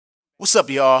What's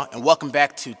up, y'all, and welcome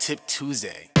back to Tip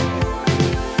Tuesday.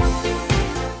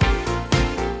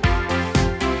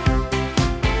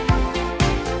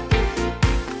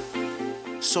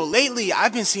 So lately,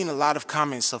 I've been seeing a lot of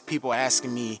comments of people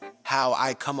asking me how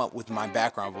I come up with my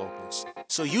background vocals.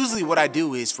 So usually what I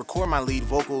do is record my lead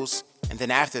vocals, and then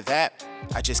after that,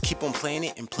 I just keep on playing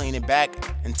it and playing it back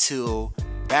until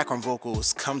background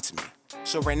vocals come to me.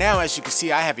 So right now, as you can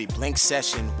see, I have a blank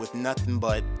session with nothing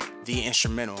but the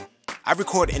instrumental. I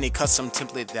record in a custom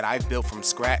template that I've built from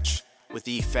scratch with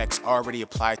the effects already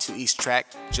applied to each track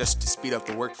just to speed up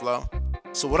the workflow.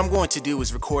 So what I'm going to do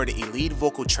is record a lead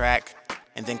vocal track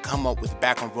and then come up with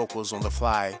background vocals on the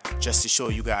fly just to show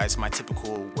you guys my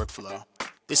typical workflow.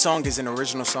 This song is an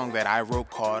original song that I wrote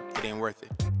called It Ain't Worth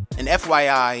It. And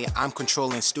FYI, I'm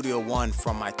controlling Studio One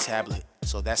from my tablet,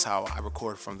 so that's how I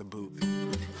record from the booth.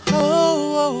 Oh,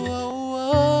 oh, oh,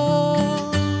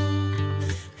 oh.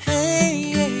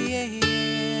 Hey, yeah, yeah, yeah.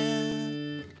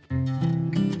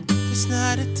 It's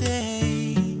not a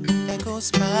day that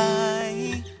goes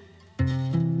by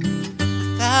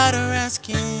without her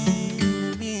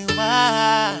asking me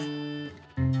why.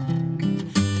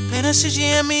 The pen should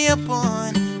jam me up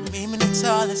on being the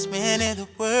tallest man in the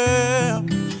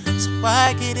world. So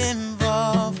why get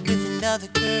involved with another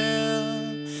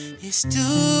girl? It's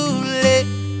too late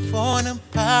for an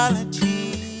apology.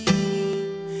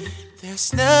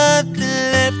 There's nothing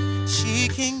left she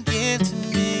can give to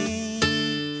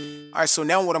me. Alright, so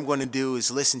now what I'm going to do is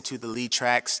listen to the lead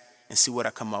tracks and see what I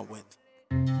come up with.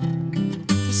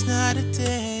 It's not a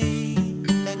day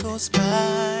that goes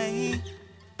by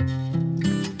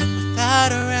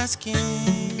without her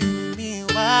asking me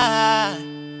why.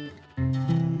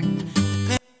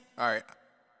 Alright,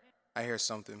 I hear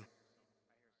something.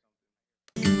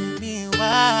 Me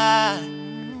why.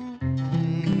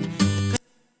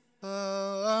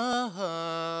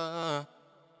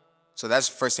 So that's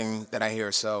the first thing that I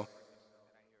hear. So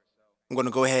I'm going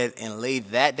to go ahead and lay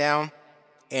that down.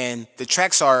 And the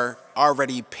tracks are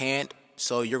already panned,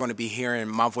 so you're going to be hearing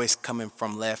my voice coming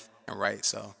from left and right.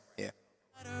 So, yeah.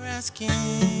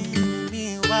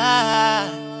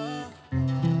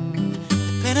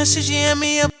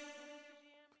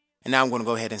 And now I'm going to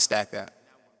go ahead and stack that.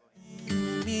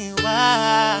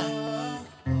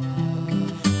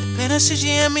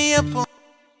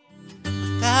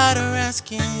 Without her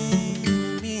asking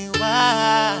me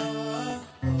why.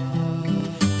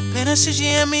 Better she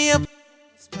jam me up.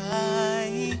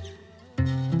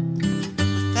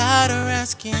 Without her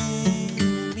asking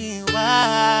me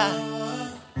why.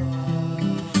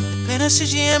 Better she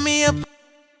jam me up.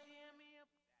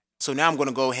 So now I'm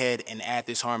gonna go ahead and add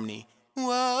this harmony.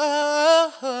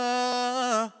 Whoa.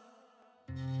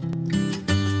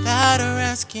 Without her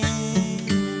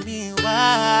asking me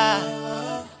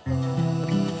why.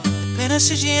 Better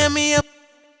she jam me up.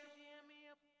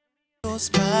 Goes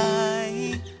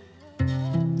by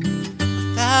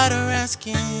without her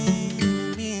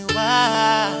asking me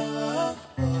why.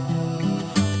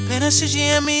 Better she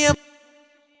jam me up.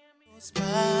 Goes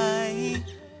by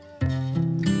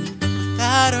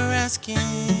without her asking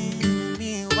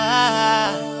me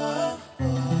why.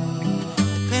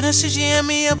 Better she jam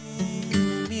me up.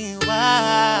 Me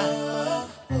why.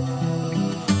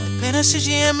 Better she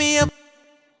jam me up.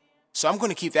 So I'm going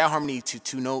to keep that harmony to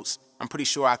 2 notes. I'm pretty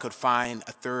sure I could find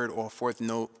a 3rd or 4th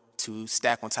note to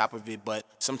stack on top of it, but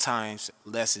sometimes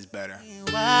less is better.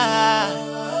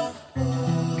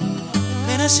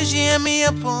 Better she jam me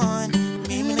up on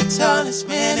being the tallest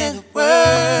man in the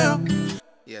world.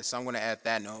 Yeah, so I'm going to add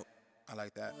that note. I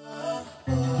like that.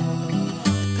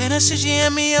 Better she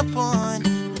jam me up on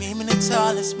being the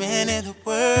tallest man in the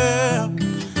world.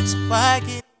 So why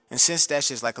get. And since that's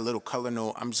just like a little color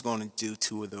note, I'm just going to do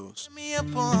 2 of those. Me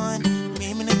up on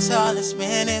being the tallest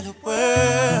man in the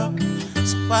world.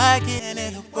 So why get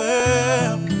in the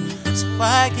world? So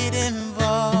why get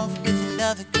involved with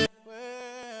another girl?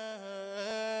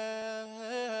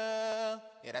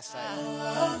 Yeah, that's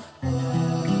right.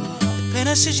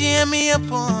 Better she jam me up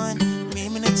on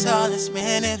being the tallest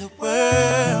man in the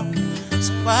world.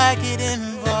 So why get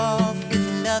involved with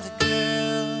another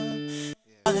girl?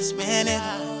 Tallest man in the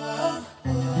world.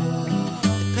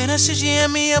 Better she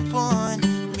jam me up on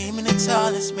being the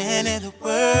tallest man in the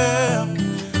world.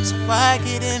 So why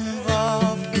get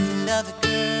involved with another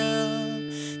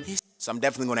girl? So I'm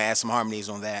definitely going to add some harmonies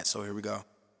on that, so here we go.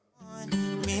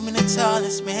 Being the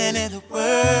tallest man in the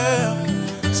world.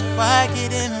 So why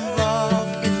get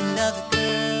involved with another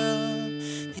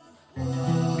girl?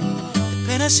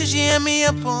 Better she jam me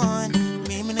up on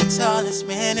being the tallest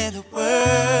man in the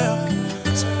world.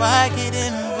 So why get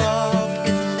involved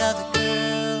with another girl?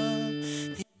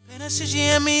 Should you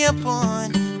hand me up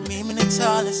on me the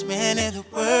tallest man in the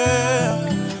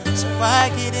world? So why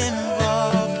get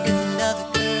involved with another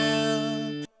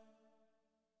girl?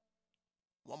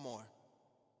 One more.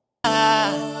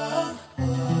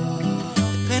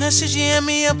 Should you hand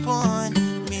me up on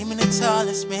me the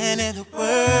tallest man in the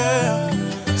world?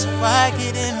 So why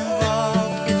get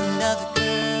involved with another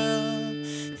girl?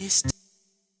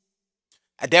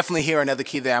 I definitely hear another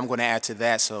key that I'm going to add to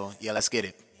that, so yeah, let's get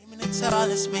it. I'm the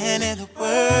tallest man in the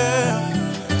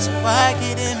world, so why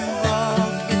get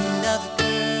involved with another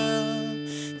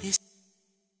girl? He's the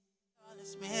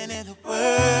tallest man in the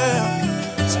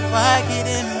world, so why get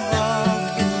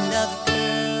involved with another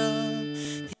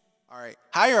girl? Alright,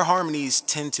 higher harmonies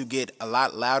tend to get a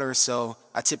lot louder, so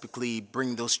I typically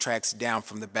bring those tracks down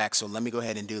from the back, so let me go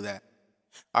ahead and do that.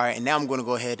 Alright, and now I'm going to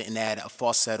go ahead and add a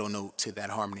falsetto note to that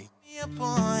harmony.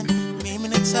 Upon me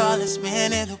the tallest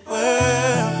man in the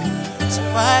world, so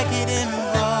why get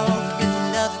involved with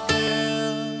another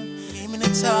girl? Me the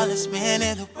tallest man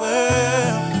in the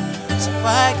world, so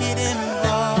why get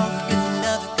involved with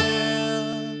another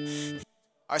girl?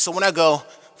 Alright, so when I go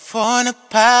for an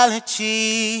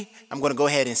apology, I'm gonna go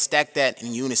ahead and stack that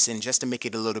in unison just to make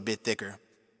it a little bit thicker.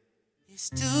 It's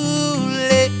too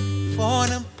late for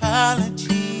an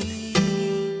apology.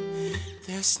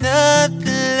 There's nothing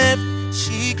left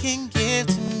she can give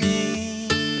to me.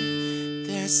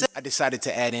 I decided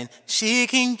to add in, she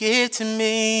can give to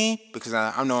me, because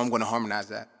I know I'm going to harmonize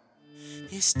that.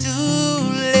 It's too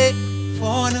late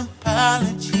for an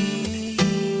apology.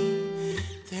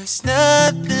 There's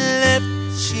nothing left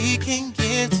she can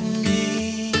give to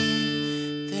me.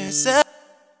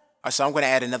 Alright, so I'm going to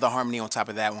add another harmony on top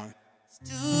of that one. It's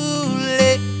too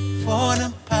late for an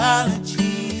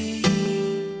apology.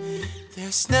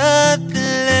 There's nothing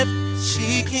left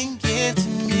she can give to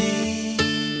me.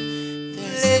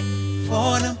 There's late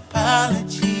for an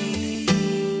apology.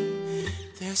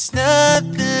 There's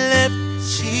nothing left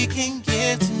she can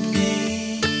give to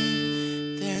me.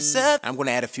 I'm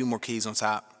gonna add a few more keys on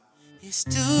top. It's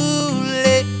too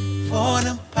late for an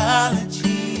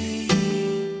apology.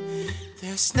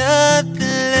 There's nothing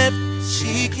left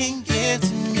she can give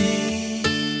to me.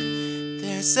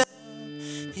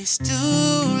 It's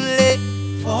too late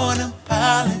for an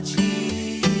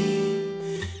apology.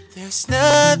 There's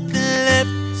nothing left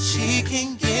she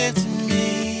can give to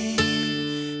me.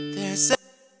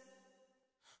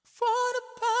 For an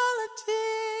apology.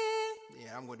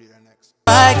 Yeah, I'm gonna do that next.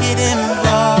 I get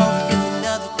involved with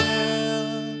another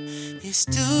girl. It's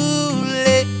too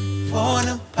late for an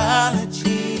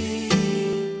apology.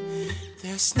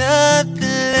 There's nothing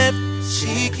left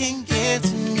she can give to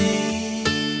me.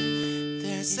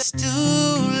 It's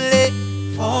too late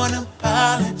for an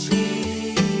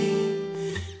apology.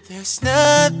 There's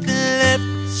nothing left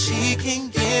she can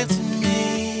give to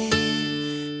me.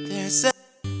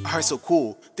 Alright, so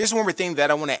cool. There's one more thing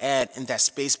that I want to add in that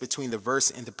space between the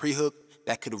verse and the pre-hook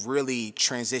that could really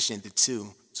transition the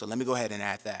two. So let me go ahead and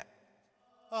add that.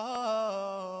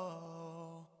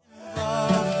 Oh, with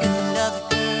another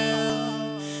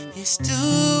girl. It's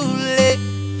too late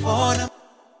for an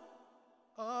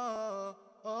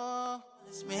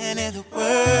man in the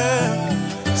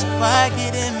world, so why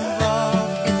get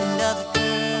involved with another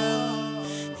girl?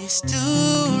 It's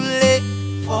too late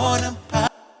for an apology.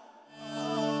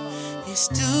 It's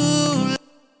too late,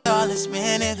 tallest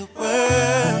man in the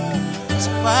world, so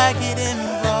why get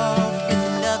involved with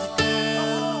another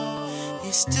girl?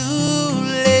 It's too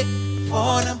late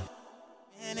for an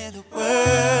man in the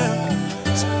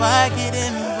world, so why get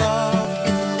involved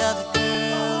with another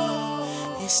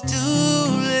girl? It's too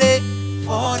late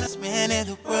for this man in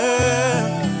the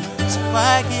world, so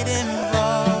why get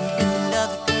involved with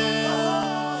another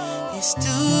girl? It's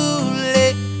too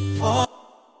late for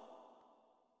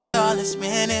the tallest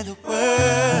man in the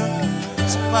world,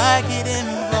 so why get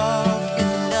involved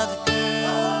with another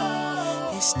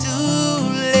girl? It's too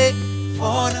late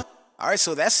for the... Alright,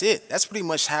 so that's it. That's pretty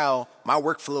much how my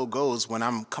workflow goes when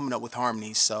I'm coming up with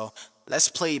harmonies. So let's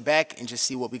play it back and just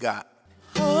see what we got.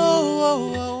 Oh,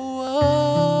 oh, oh,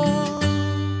 oh.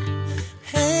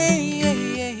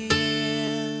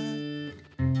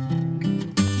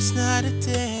 It's not a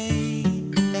day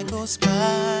that goes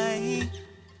by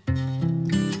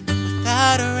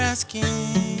without her asking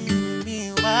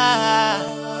me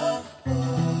why.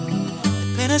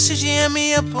 Depending should you hand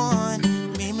me up on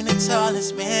me the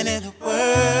tallest man in the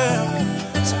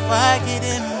world, so why get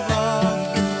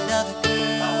involved with another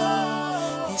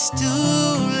girl? It's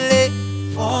too late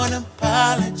for an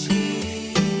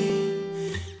apology.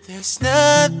 There's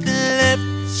nothing left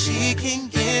she can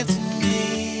give to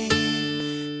me.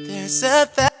 There's a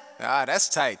Ah, that's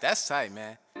tight. That's tight,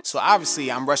 man. So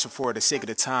obviously I'm rushing for the sake of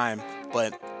the time,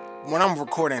 but when I'm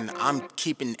recording, I'm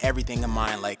keeping everything in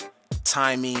mind, like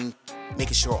timing,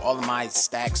 making sure all of my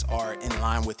stacks are in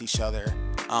line with each other,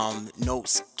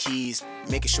 notes, keys,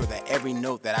 making sure that every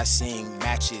note that I sing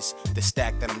matches the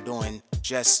stack that I'm doing,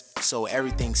 just so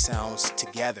everything sounds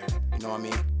together, you know what I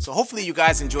mean? So hopefully you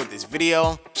guys enjoyed this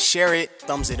video. Share it,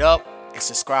 thumbs it up, and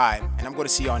subscribe, and I'm going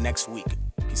to see y'all next week.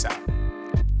 Peace out.